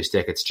flick through this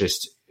deck. It's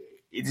just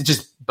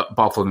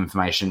bulk full of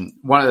information.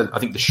 One of I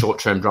think the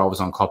short-term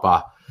drivers on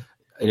copper,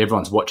 and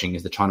everyone's watching,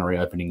 is the China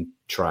reopening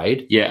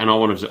trade. Yeah, and I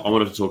wanted to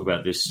talk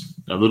about this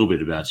a little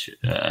bit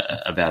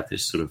about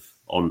this sort of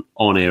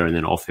on air and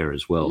then off air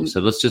as well.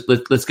 So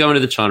let's go into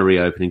the China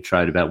reopening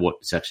trade, about what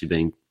is actually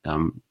being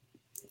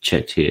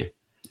checked here.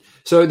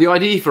 So the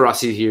idea for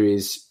us here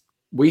is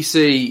we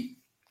see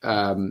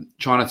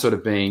China sort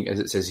of being, as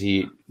it says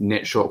here,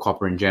 net short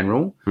copper in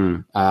general.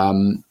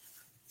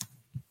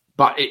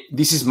 But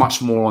this is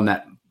much more on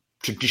that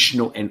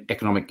traditional and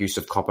economic use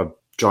of copper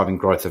driving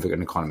growth of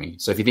an economy.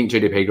 So if you think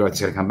GDP growth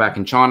is going to come back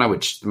in China,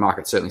 which the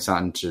market's certainly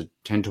starting to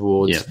tend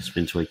towards, it's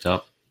been tweaked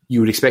up.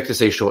 You would expect to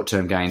see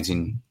short-term gains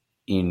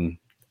in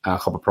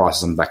copper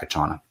prices on the back of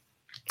China.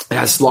 It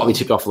has slightly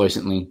tipped off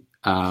recently.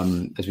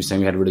 As we've seen,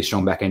 we had a really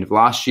strong back end of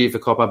last year for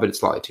copper, but it's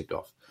slightly tipped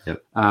off.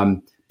 Yep.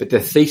 But the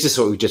thesis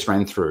that we just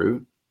ran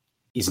through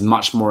is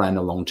much more in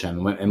the long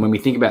term. And when we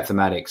think about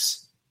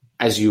thematics,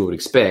 as you would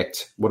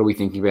expect, what are we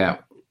thinking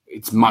about?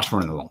 It's much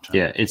more in the long term.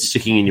 Yeah, it's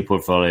sticking in your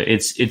portfolio.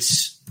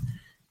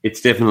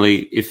 It's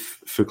definitely,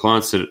 if for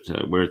clients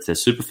that where it's their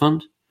super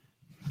fund,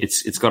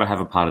 it's got to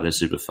have a part of their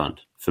super fund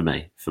for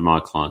me, for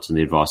my clients, and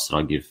the advice that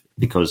I give,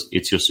 because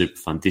it's your super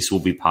fund. This will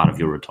be part of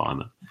your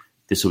retirement.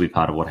 This will be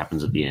part of what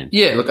happens at the end.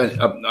 Yeah, look,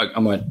 I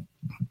won't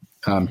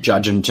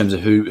judge in terms of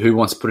who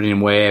wants to put it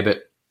in where,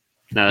 but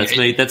no, that's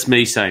me. That's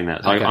me saying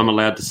that. Okay. I'm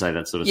allowed to say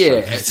that sort of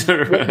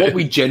stuff. What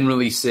we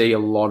generally see a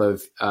lot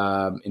of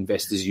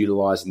investors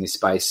utilize in this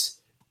space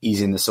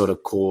is in the sort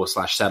of core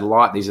 /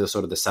 satellite. These are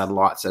sort of the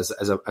satellites as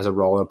a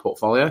role in a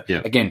portfolio.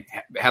 Yeah. Again,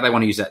 how they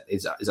want to use that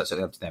is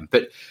certainly up to them.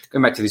 But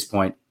going back to this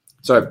point,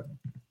 so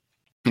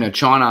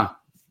China,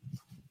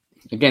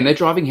 again, they're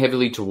driving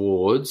heavily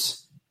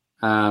towards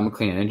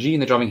clean energy,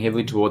 and they're driving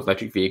heavily towards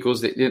electric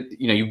vehicles.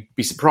 You'd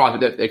be surprised,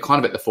 but they're kind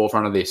of at the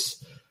forefront of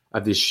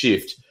this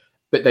shift.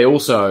 But they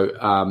also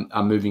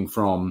are moving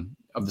from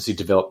obviously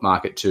developed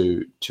market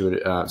to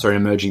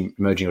emerging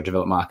or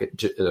developed market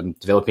to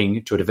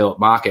developing to a developed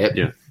market.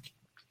 Yeah.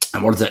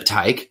 And what does that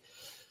take?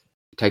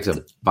 It takes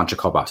a bunch of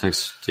copper.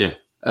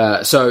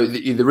 So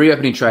the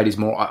reopening trade is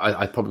more,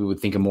 I probably would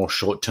think, a more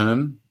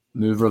short-term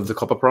mover of the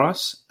copper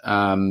price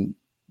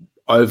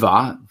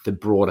over the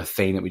broader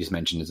theme that we just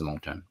mentioned as a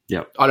long-term.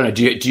 Yeah. I don't know.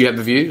 Do you have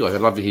a view? Like,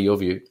 I'd love to hear your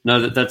view.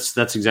 No, that's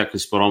exactly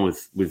spot on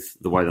with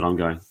the way that I'm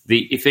going.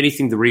 If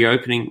anything, the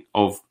reopening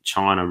of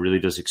China really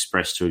does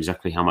express to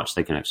exactly how much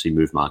they can actually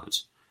move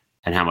markets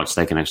and how much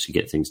they can actually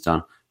get things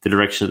done. The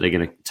direction that they're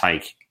going to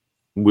take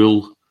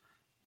will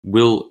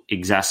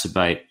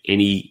exacerbate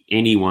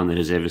anyone that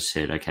has ever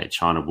said, okay,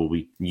 China will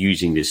be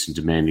using this and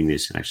demanding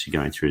this and actually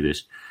going through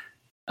this.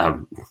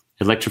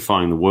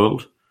 Electrifying the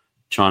world,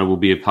 China will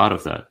be a part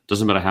of that.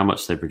 Doesn't matter how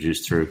much they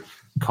produce through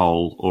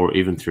coal or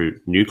even through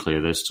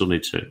nuclear, they still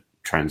need to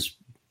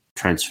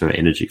transfer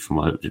energy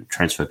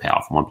transfer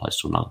power from one place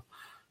to another.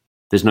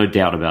 There's no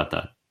doubt about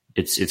that.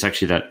 It's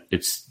actually that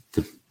it's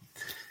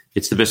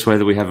the best way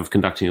that we have of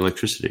conducting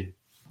electricity.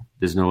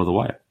 There's no other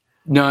way.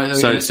 No.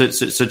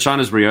 So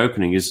China's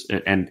reopening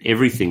and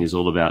everything is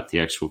all about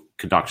the actual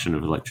conduction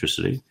of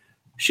electricity,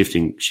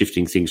 shifting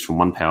things from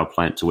one power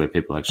plant to where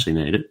people actually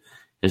need it,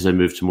 as they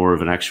move to more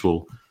of an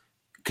actual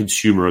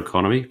consumer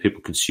economy, people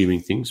consuming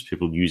things,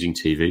 people using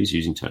TVs,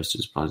 using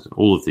toasters,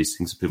 all of these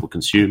things that people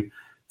consume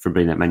from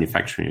being that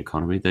manufacturing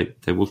economy.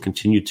 They will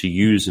continue to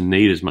use and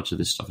need as much of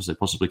this stuff as they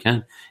possibly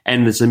can.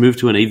 And as they move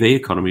to an EV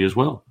economy as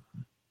well,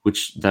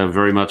 which they're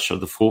very much at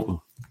the forefront.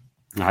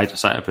 I hate to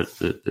say it,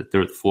 but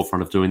they're at the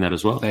forefront of doing that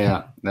as well. They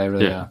are. They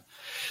really are.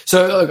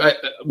 So, look, I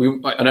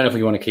don't know if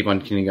we want to keep on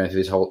continuing going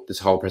through this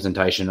whole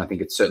presentation. I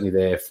think it's certainly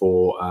there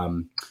for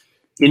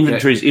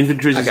inventories.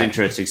 Inventories is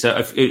interesting. So,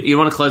 if you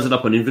want to close it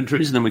up on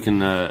inventories, and then we can.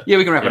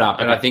 We can wrap it up.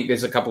 Okay. And I think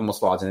there's a couple more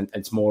slides, and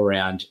it's more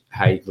around,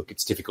 hey, look,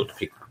 it's difficult to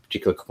pick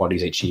particular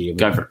commodities each year.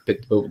 Go for it. But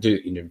we'll do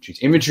inventories.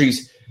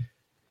 Inventories.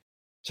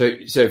 So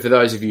for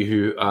those of you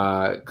who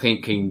are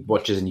keen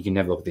watchers, and you can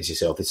never look at this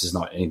yourself, this is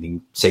not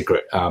anything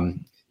secret.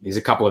 There's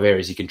a couple of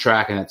areas you can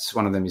track, and it's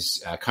one of them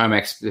is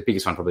COMEX, the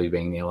biggest one probably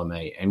being the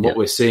LME. And what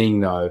we're seeing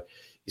though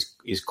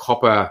is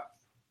copper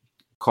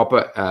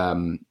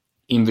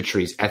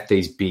inventories at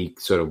these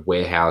big sort of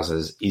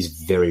warehouses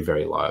is very,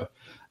 very low.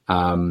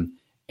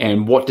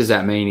 And what does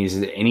that mean is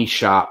that any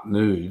sharp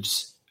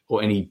moves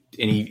or any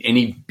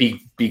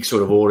big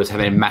sort of orders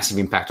have a massive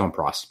impact on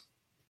price.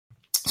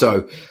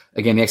 So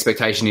again, the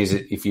expectation is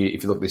that if you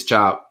look at this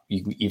chart,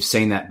 you've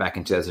seen that back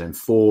in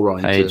 2004,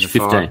 rolling page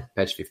 15.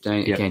 Page 15.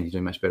 Yep. Again, you're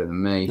doing much better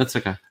than me. That's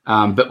okay.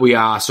 But we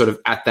are sort of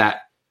at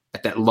that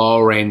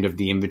lower end of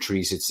the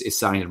inventories. It's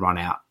starting to run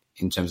out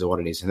in terms of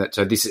what it is. And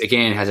so this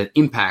again has an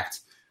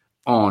impact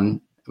on,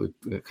 we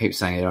keep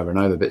saying it over and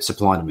over, but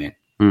supply and demand.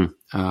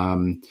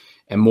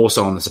 And more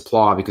so on the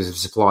supply, because if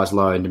supply is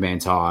low and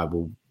demand's high,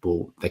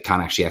 they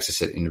can't actually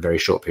access it in a very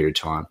short period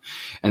of time.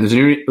 And there's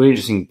a really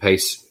interesting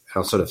piece.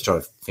 I'll sort of try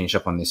to finish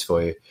up on this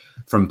for you,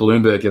 from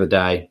Bloomberg the other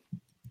day.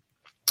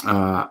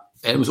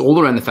 It was all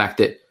around the fact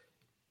that,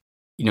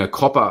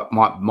 copper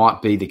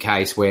might be the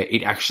case where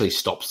it actually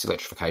stops the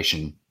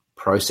electrification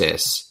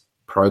process,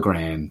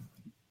 program,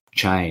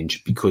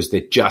 change, because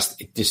there's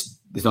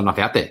not enough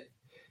out there.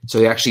 So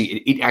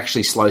it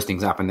actually slows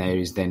things up, and there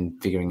is then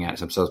figuring out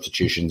some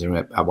substitutions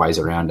and ways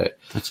around it.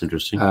 That's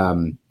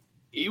interesting.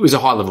 It was a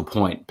high level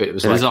point, but it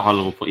was a high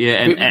level point,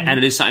 yeah, and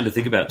it is something to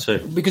think about too.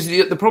 Because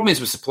the problem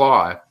is with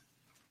supply.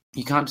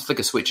 You can't just flick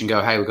a switch and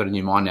go, hey, we've got a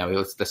new mine now.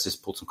 Let's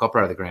just pull some copper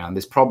out of the ground.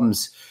 There's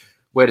problems.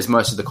 Where does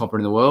most of the copper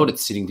in the world?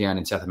 It's sitting down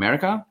in South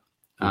America.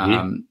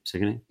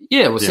 Certainly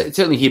here, but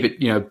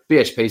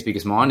BHP's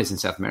biggest mine is in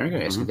South America,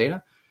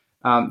 Escondida.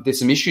 There's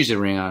some issues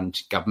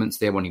around governments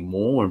there wanting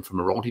more, and from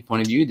a royalty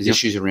point of view, there's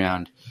issues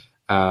around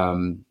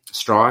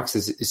strikes.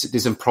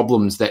 There's some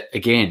problems that,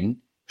 again,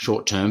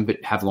 short term, but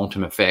have long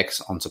term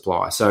effects on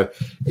supply. So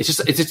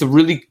it's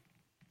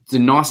a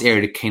nice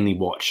area to keenly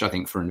watch, I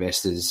think, for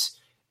investors.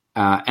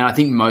 And I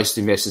think most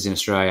investors in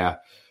Australia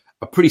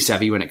are pretty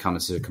savvy when it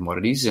comes to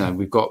commodities.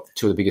 We've got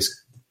two of the biggest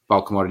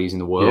bulk commodities in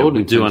the world.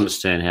 We do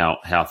understand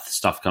how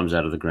stuff comes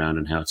out of the ground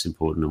and how it's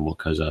important and what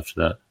goes after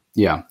that.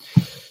 Yeah.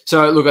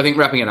 So, look, I think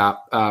wrapping it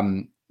up,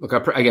 I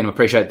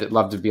appreciate that.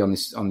 Love to be on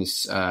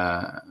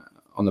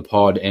the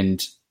pod.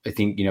 And I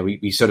think,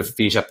 we sort of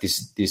finish up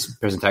this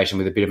presentation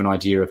with a bit of an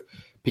idea of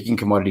picking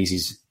commodities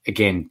is,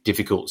 again,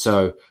 difficult.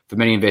 So for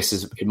many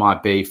investors, it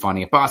might be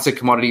finding a basket of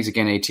commodities.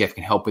 Again, ETF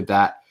can help with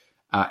that.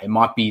 It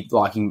might be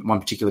liking one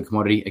particular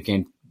commodity.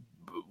 Again,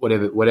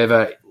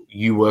 whatever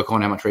you work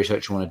on, how much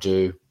research you want to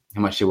do,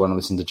 how much you want to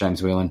listen to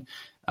James Whelan,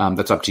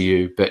 that's up to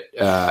you. But,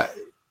 I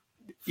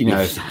don't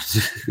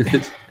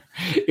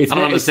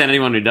understand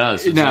anyone who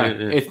does.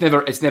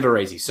 It's never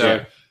easy.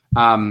 So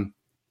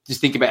just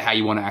think about how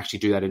you want to actually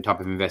do that in type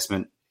of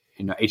investment.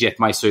 ETF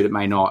may suit, it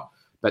may not.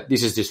 But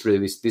this is just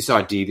really this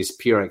idea, this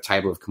periodic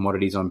table of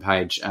commodities on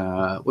page,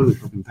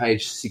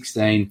 page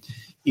 16,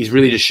 is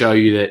really to show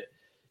you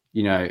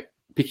that,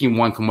 picking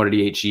one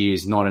commodity each year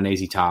is not an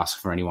easy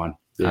task for anyone.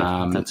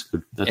 Yeah, that's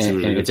good.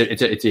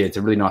 It's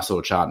a really nice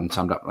little chart and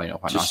summed up quite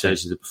nicely. Just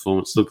shows you the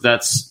performance. Look,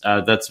 that's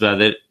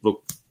about it.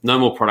 Look, no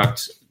more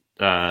product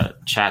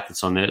chat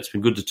that's on there. It's been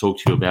good to talk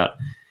to you about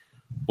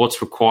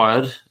what's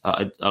required.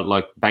 I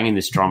like banging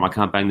this drum. I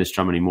can't bang this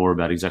drum anymore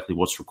about exactly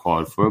what's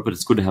required for it, but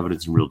it's good to have it in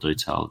some real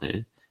detail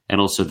there.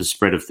 And also the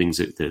spread of things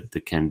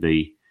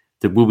that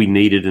will be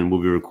needed and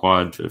will be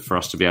required for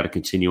us to be able to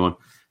continue on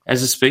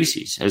as a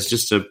species, as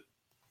just a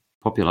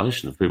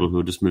population of people who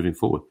are just moving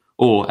forward.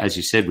 Or, as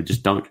you said, we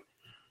just don't,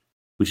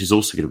 which is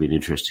also going to be an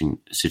interesting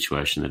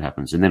situation that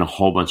happens. And then a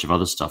whole bunch of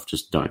other stuff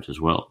just don't as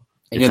well.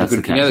 And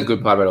the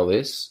good part about all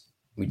this?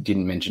 We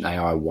didn't mention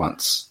AI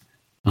once.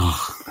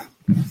 Oh.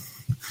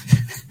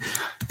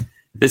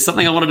 There's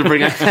something I wanted to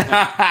bring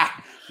up.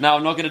 No,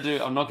 I'm not going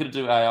to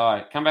do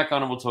AI. Come back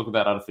on and we'll talk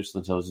about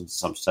artificial intelligence at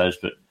some stage.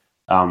 But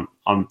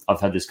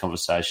I've had this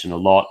conversation a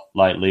lot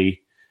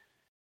lately.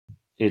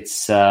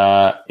 It's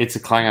a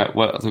clanger.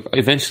 Well, look,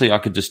 eventually I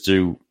could just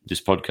do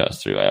this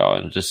podcast through AI,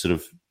 and it just sort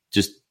of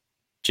just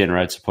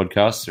generates a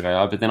podcast through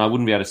AI. But then I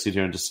wouldn't be able to sit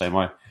here and just say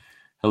my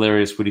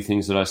hilarious, witty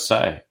things that I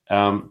say.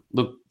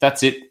 Look,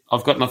 that's it.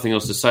 I've got nothing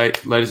else to say,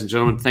 ladies and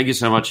gentlemen. Thank you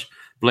so much,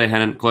 Blair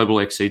Hannon, Global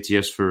X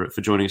ETFs, for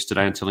joining us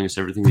today and telling us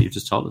everything that you've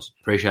just told us.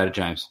 Appreciate it,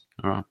 James.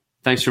 All right.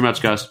 Thanks very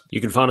much, guys.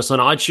 You can find us on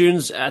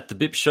iTunes at The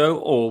BIP Show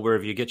or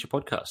wherever you get your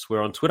podcasts.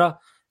 We're on Twitter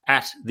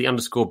at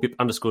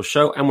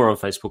 @the_BIP_show, and we're on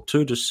Facebook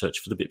too. Just search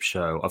for The BIP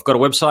Show. I've got a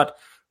website.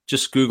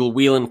 Just Google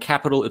Whelan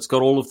Capital. It's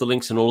got all of the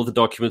links and all of the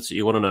documents that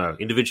you want to know.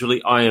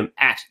 Individually, I am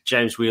at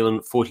James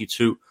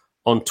Whelan42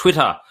 on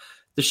Twitter.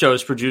 The show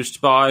is produced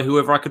by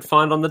whoever I could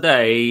find on the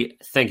day.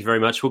 Thank you very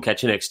much. We'll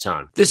catch you next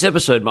time. This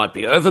episode might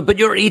be over, but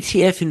your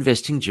ETF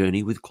investing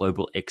journey with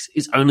Global X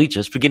is only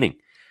just beginning.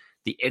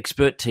 The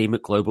expert team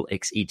at Global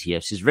X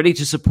ETFs is ready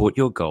to support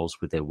your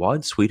goals with their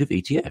wide suite of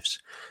ETFs.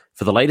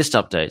 For the latest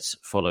updates,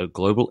 follow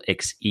Global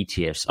X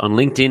ETFs on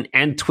LinkedIn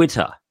and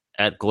Twitter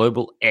at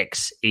Global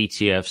X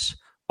ETFs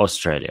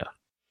Australia.